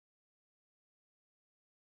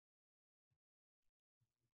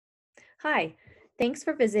Hi, thanks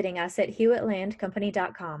for visiting us at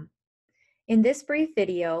HewittLandCompany.com. In this brief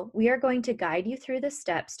video, we are going to guide you through the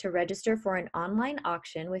steps to register for an online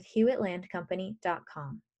auction with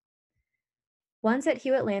HewittLandCompany.com. Once at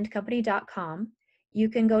HewittLandCompany.com, you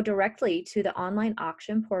can go directly to the online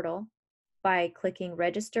auction portal by clicking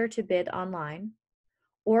Register to Bid Online,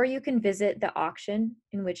 or you can visit the auction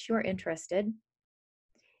in which you are interested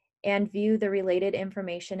and view the related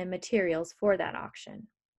information and materials for that auction.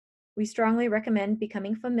 We strongly recommend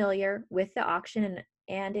becoming familiar with the auction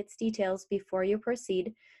and its details before you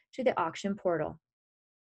proceed to the auction portal.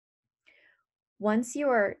 Once you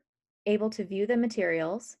are able to view the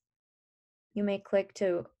materials, you may click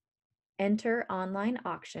to Enter Online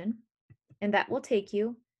Auction, and that will take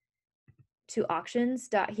you to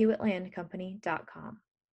auctions.hewittlandcompany.com.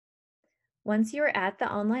 Once you are at the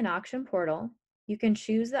online auction portal, you can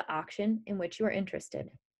choose the auction in which you are interested.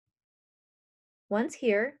 Once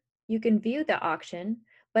here, you can view the auction,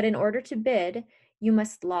 but in order to bid, you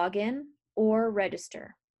must log in or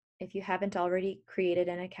register if you haven't already created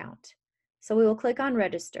an account. So we will click on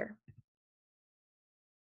Register.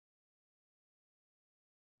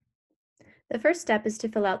 The first step is to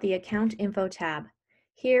fill out the Account Info tab.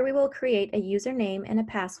 Here we will create a username and a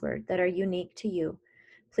password that are unique to you.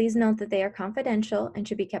 Please note that they are confidential and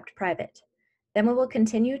should be kept private. Then we will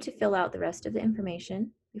continue to fill out the rest of the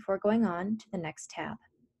information before going on to the next tab.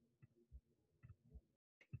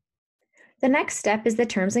 The next step is the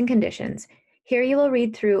terms and conditions. Here you will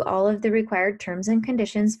read through all of the required terms and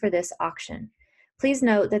conditions for this auction. Please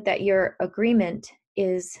note that your agreement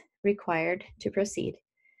is required to proceed.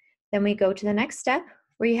 Then we go to the next step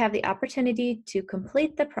where you have the opportunity to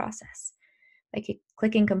complete the process. By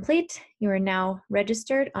clicking complete, you are now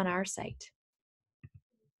registered on our site.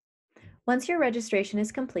 Once your registration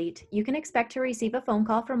is complete, you can expect to receive a phone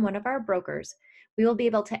call from one of our brokers. We will be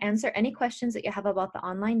able to answer any questions that you have about the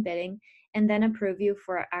online bidding and then approve you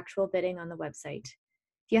for actual bidding on the website.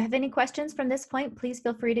 If you have any questions from this point, please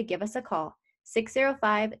feel free to give us a call,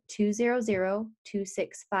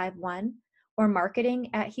 605-200-2651 or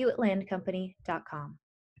marketing@hewittlandcompany.com.